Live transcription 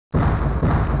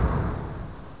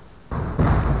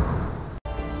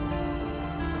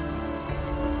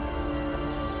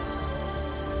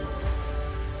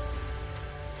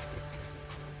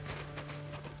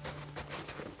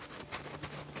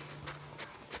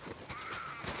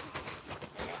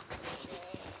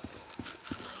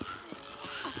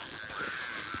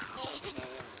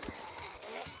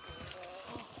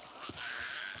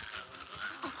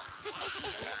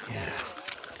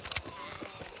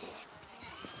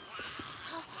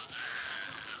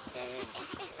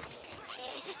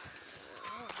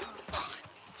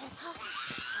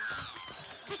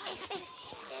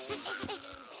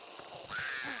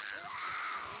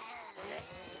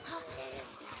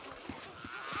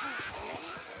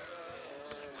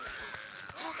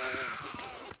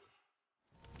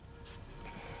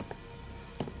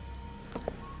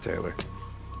Taylor.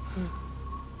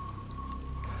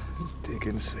 As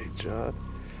Dickens say, John.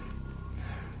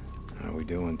 How we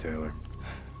doing, Taylor?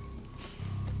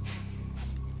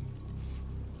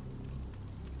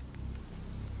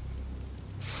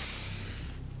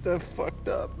 That fucked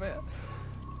up, man.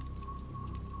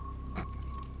 I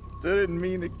didn't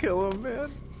mean to kill him,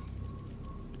 man.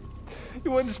 He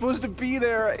wasn't supposed to be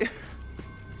there.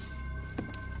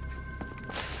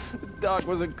 The doc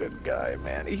was a good guy,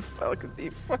 man. He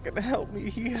fucking helped me.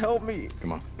 He helped me.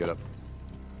 Come on, get up.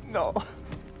 No.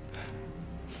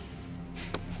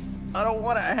 I don't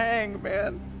want to hang,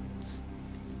 man.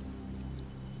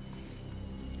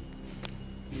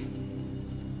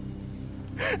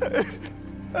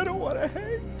 I don't want to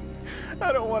hang.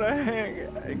 I don't want to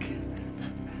hang.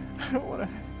 I don't want to.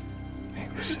 Hey,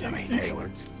 listen to me, Taylor.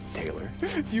 Taylor.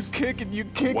 You kick and you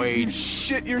kick Wade. and you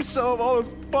shit yourself. All those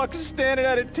fucks standing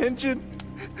at attention.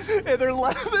 And they're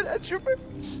laughing at you.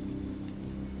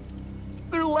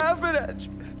 They're laughing at you.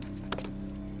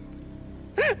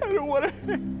 I don't want to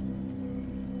hang.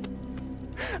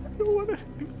 I don't want to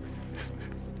hang.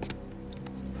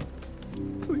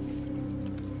 Please.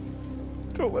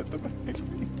 Don't let them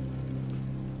hang me.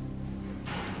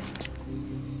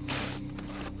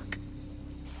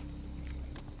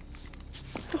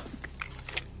 Fuck.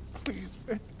 Please,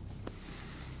 man.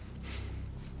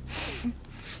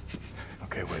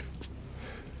 Okay, wait.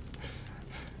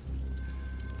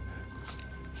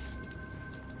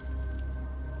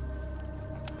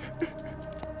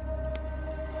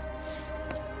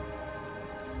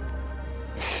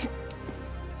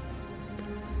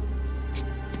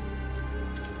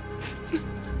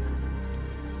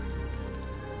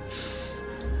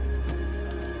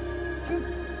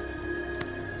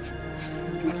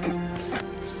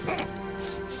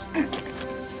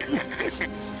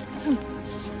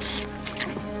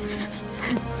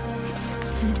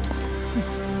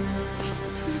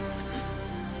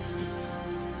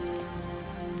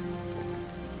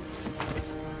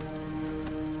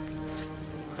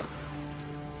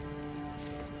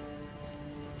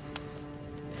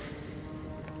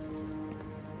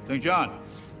 St. John.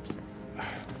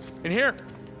 In here.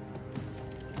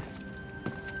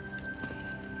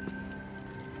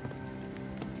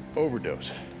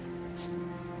 Overdose.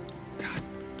 God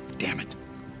damn it.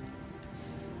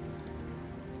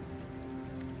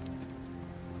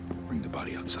 Bring the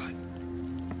body outside.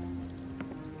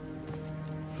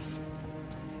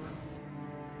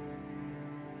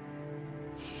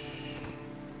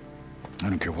 I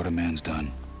don't care what a man's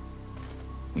done.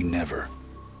 We never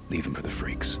leave him for the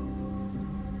freaks.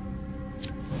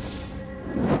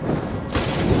 I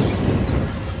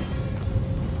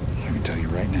can tell you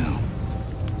right now,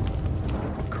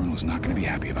 the Colonel's not going to be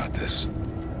happy about this.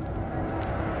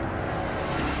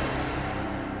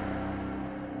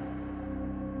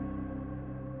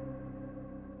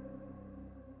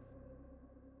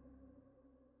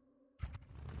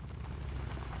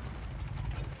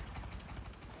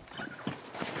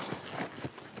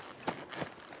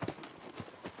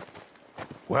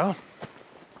 Well?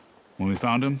 When we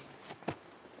found him,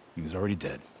 he was already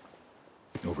dead.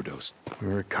 Overdosed. We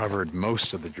recovered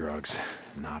most of the drugs,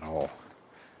 not all.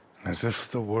 As if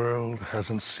the world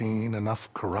hasn't seen enough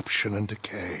corruption and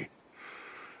decay.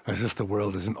 As if the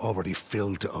world isn't already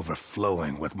filled to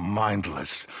overflowing with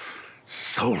mindless,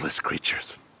 soulless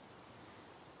creatures.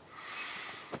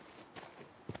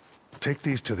 Take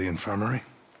these to the infirmary.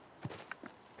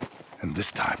 And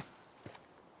this time,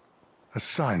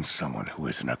 assign someone who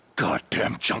isn't a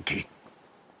goddamn junkie.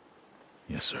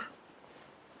 Yes, sir.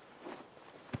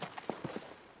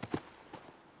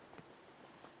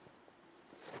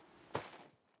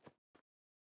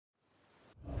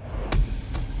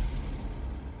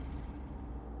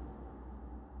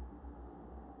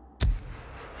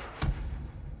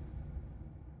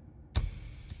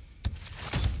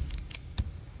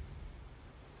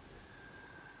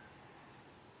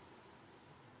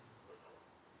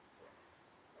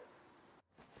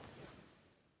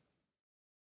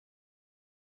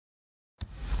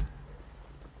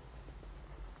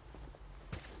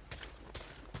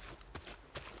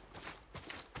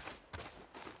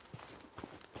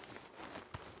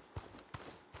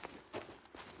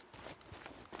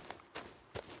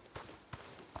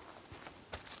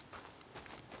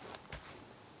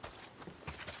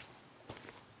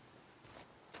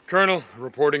 Colonel,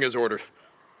 reporting as ordered.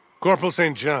 Corporal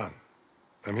St. John,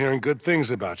 I'm hearing good things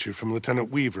about you from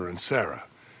Lieutenant Weaver and Sarah.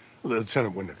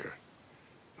 Lieutenant Winneker.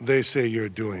 They say you're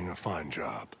doing a fine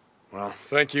job. Well,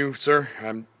 thank you, sir.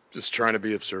 I'm just trying to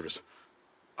be of service.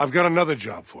 I've got another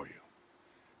job for you.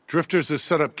 Drifters have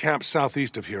set up camp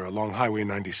southeast of here along Highway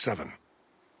 97.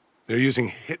 They're using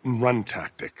hit-and-run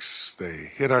tactics.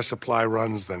 They hit our supply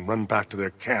runs, then run back to their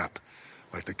camp,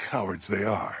 like the cowards they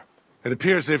are. It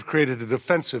appears they've created a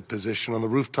defensive position on the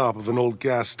rooftop of an old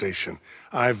gas station.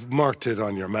 I've marked it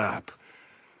on your map.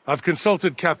 I've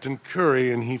consulted Captain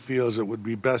Curry, and he feels it would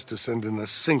be best to send in a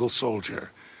single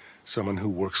soldier. Someone who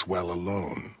works well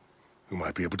alone, who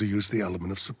might be able to use the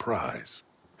element of surprise.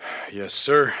 Yes,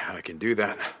 sir. I can do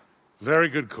that. Very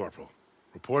good, Corporal.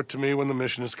 Report to me when the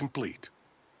mission is complete.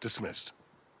 Dismissed.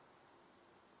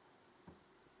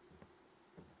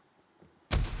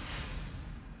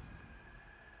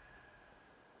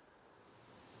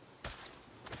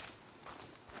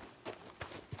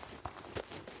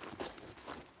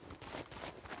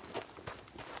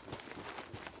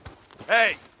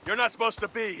 Hey, you're not supposed to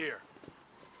be here.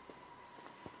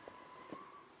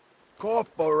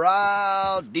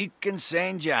 Corporal Deacon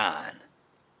St. John.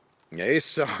 Hey,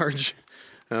 Sarge.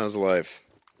 How's life?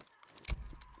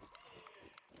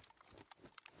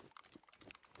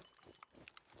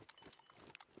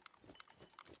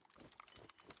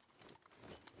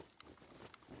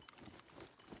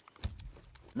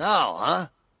 Now, huh?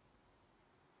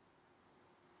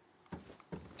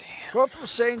 Damn. Corporal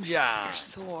St. John. You're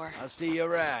sore. I'll see you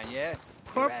around, yeah?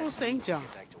 Corporal St. John.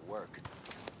 Get back to work.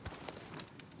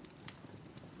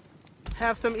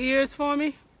 Have some ears for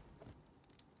me?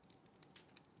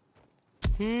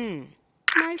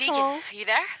 Nice Deacon, hole. are you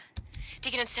there?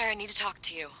 Deacon and Sarah need to talk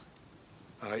to you.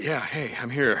 Yeah, hey,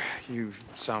 I'm here. You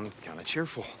sound kind of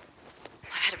cheerful.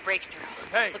 I've had a breakthrough.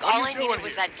 Hey, Look, what are all you I doing needed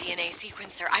was here? that DNA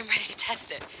sequencer. I'm ready to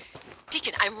test it.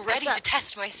 Deacon, I'm ready to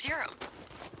test my serum.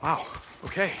 Wow,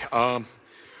 okay.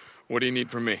 What do you need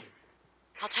from me?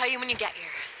 I'll tell you when you get here.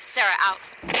 Sarah, out.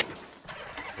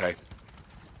 Okay.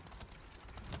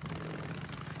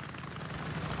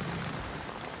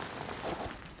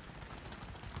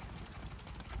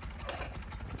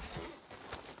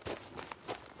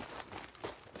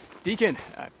 Deacon,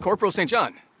 Corporal St.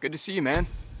 John. Good to see you, man.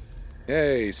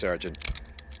 Hey, Sergeant.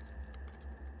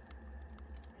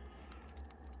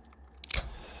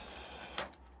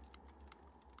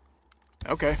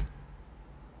 Okay.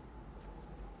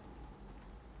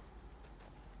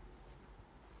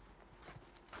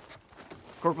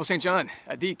 Corporal St. John,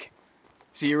 Deke.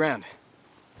 See you around.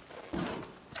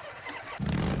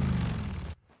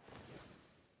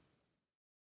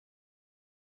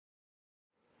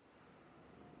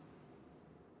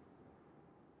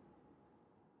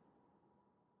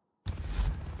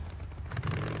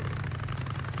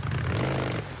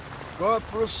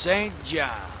 Corporal St.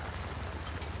 John.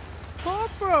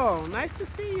 Corporal, nice to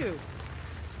see you.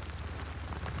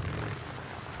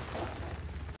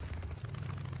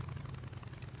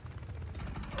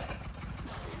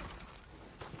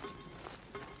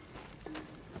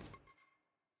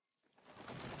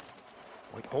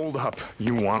 Wait, hold up.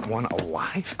 You want one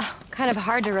alive? Kind of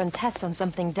hard to run tests on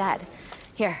something dead.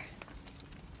 Here,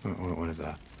 What is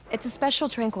that? it's a special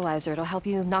tranquilizer. It'll help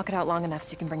you knock it out long enough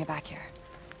so you can bring it back here.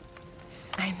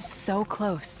 I'm so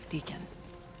close, Deacon.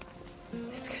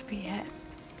 This could be it.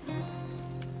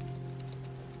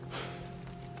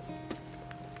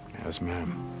 Yes,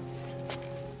 ma'am.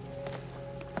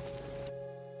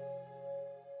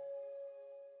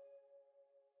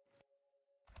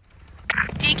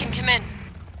 Deacon, come in.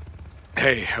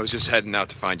 Hey, I was just heading out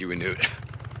to find you a newt.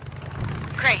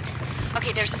 Great.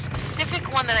 Okay, there's a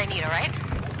specific one that I need, all right?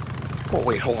 Oh,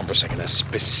 wait, hold on for a second. A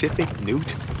specific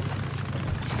newt?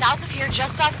 South of here,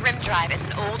 just off Rim Drive, is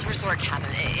an old resort cabin.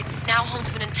 It's now home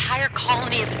to an entire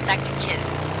colony of infected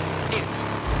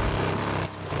newts.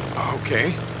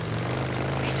 Okay.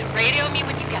 Okay, so radio me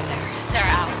when you get there. Sarah,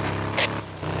 out.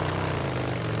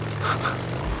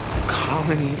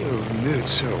 Colony of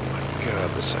newts. Oh my god,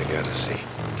 this I gotta see.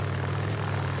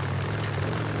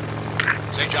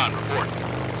 St. John, report.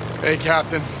 Hey,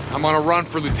 Captain. I'm on a run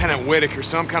for Lieutenant Whitaker,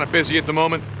 so I'm kind of busy at the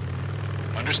moment.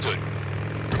 Understood.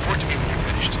 Report to me when you're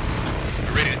finished.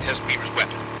 You're ready to test Beaver's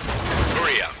weapon.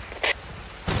 Hurry up.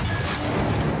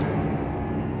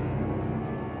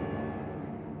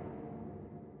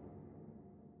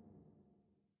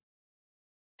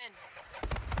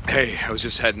 Hey, I was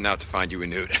just heading out to find you a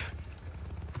newt.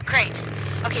 Great.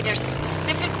 Okay, there's a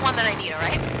specific one that I need, all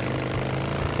right?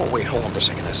 Oh, wait, hold on for a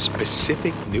second. A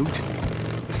specific newt?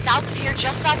 South of here,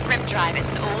 just off Rim Drive, is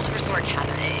an old resort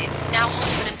cabin. It's now home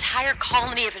to an entire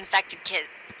colony of infected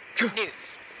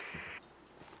newts.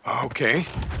 Okay.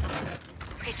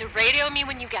 Okay, so radio me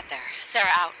when you get there. Sarah,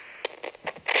 out.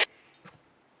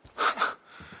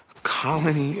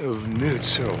 Colony of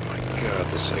newts. Oh my god,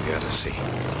 this I gotta see.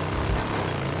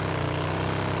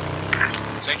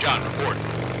 St. John, report.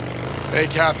 Hey,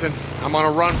 Captain. I'm on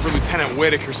a run for Lieutenant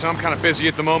Whitaker, so I'm kind of busy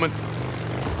at the moment.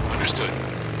 Understood.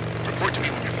 Report to me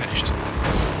when you're finished.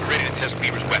 We're ready to test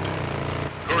Weaver's weapon.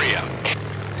 Hurry out.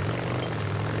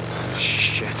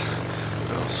 Shit.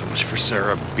 Well, so much for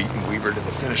Sarah beating Weaver to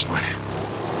the finish line.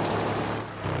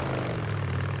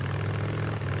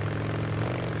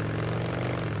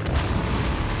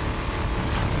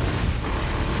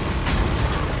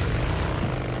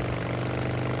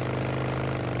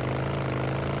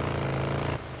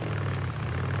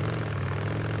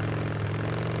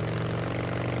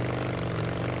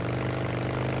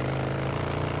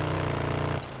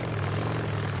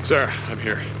 Sarah, I'm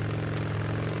here.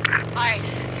 Alright,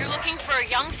 you're looking for a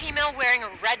young female wearing a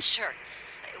red shirt.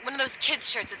 One of those kids'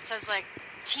 shirts that says, like,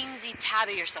 Teensy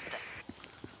Tabby or something.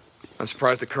 I'm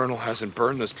surprised the Colonel hasn't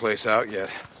burned this place out yet.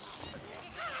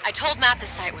 I told Matt the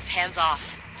site was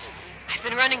hands-off. I've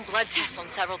been running blood tests on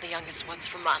several of the youngest ones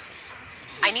for months.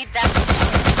 I need them.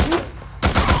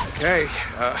 Okay,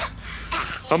 how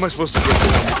am I supposed to get the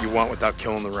one that you want without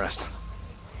killing the rest?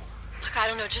 Look, I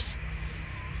don't know, just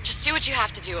do what you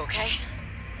have to do, okay?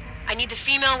 I need the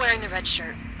female wearing the red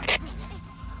shirt.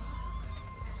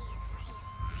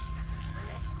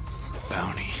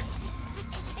 Bounty.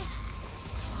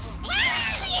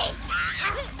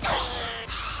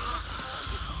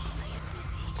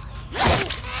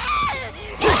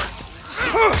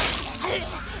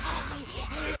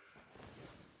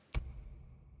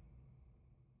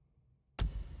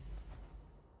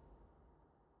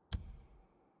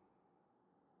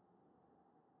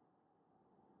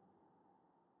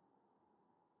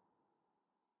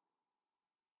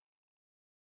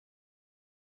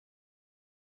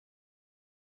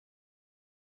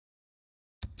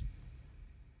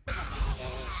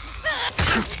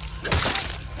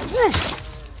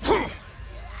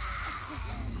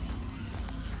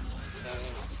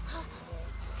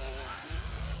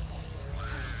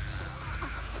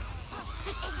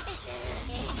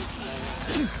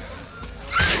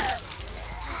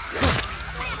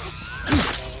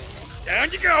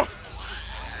 Down you go!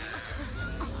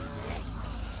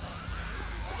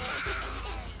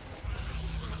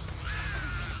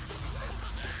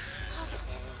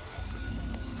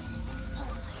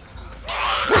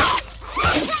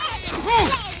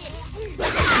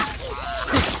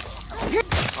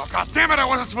 Oh, God damn it, I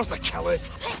wasn't supposed to kill it!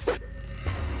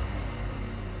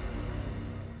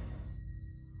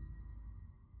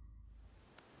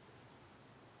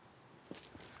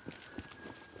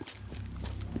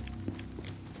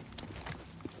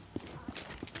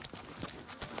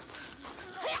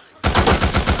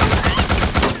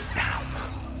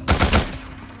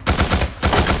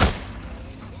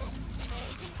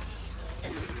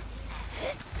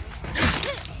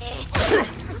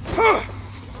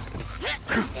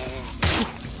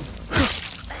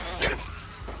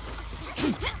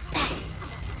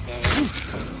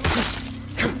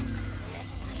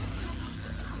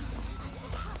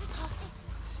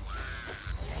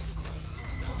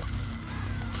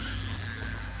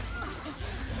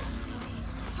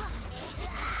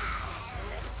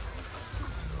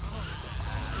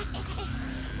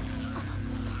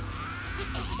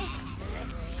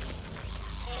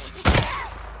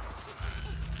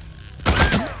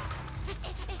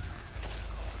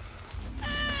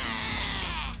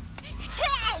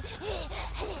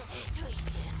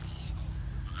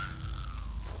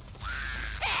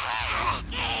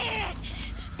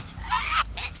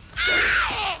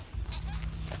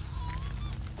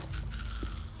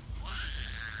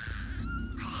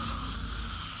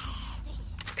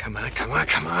 Come on, come on,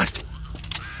 come on.